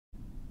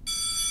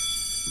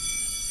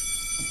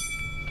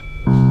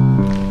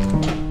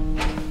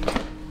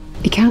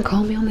Don't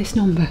call me on this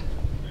number.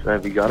 So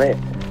have you got it?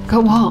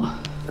 Got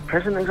what? The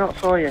present I got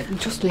for you. I'm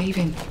just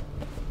leaving.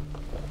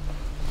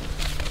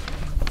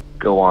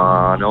 Go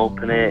on,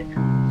 open it.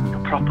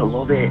 You'll proper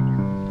love it.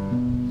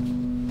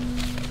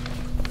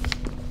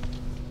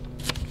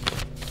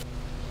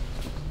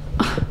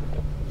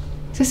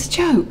 Is this a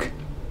joke?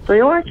 Do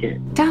you like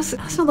it? Daz,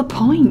 that's not the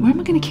point. Where am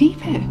I going to keep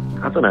it?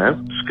 I don't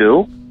know.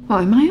 School?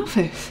 What, in my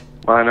office?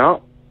 Why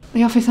not?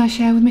 The office I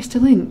share with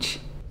Mr. Lynch?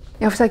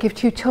 The office I give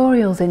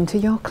tutorials in to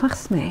your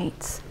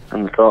classmates? I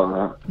hadn't thought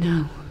of that.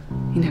 No,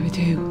 you never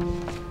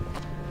do.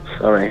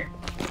 Sorry.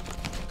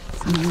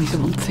 I'm always the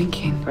one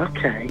thinking.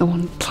 Okay. The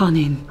one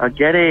planning. I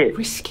get it.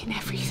 Risking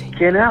everything.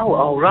 Get out,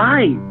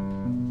 alright.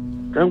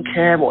 Don't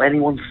care what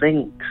anyone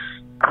thinks.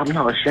 I'm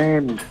not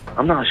ashamed.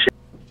 I'm not ashamed.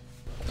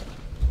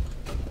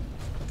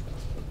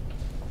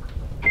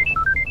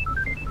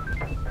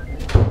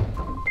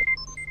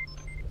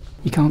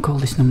 You can't call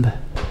this number.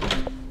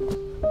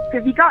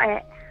 Have you got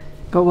it?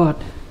 Got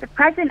what? The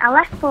present I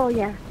left for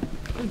you.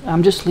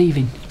 I'm just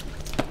leaving.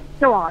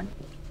 Go on.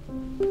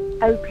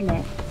 Open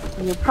it,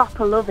 and you'll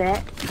proper love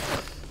it.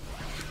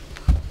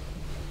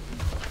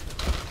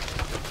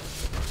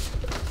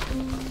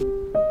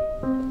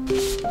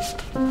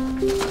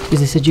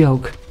 Is this a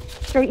joke?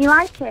 Don't you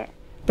like it?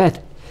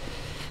 Beth,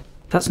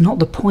 that's not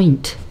the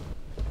point.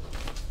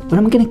 Where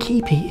am I going to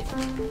keep it?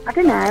 I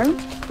don't know.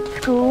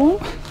 School?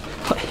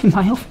 What, in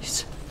my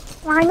office?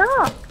 Why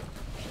not?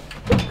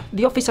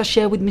 The office I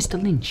share with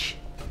Mr. Lynch.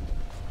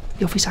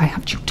 The office I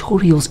have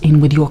tutorials in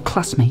with your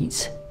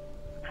classmates.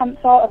 Hadn't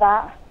thought of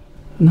that.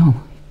 No,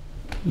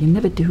 you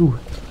never do.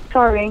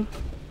 Sorry.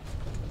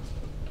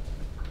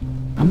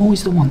 I'm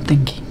always the one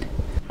thinking.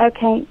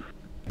 Okay.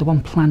 The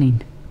one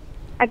planning.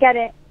 I get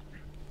it.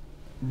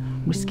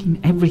 Risking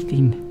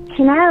everything.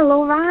 Chanel,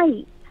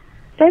 alright.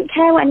 Don't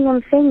care what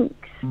anyone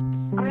thinks.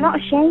 I'm not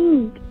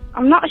ashamed.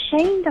 I'm not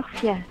ashamed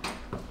of you.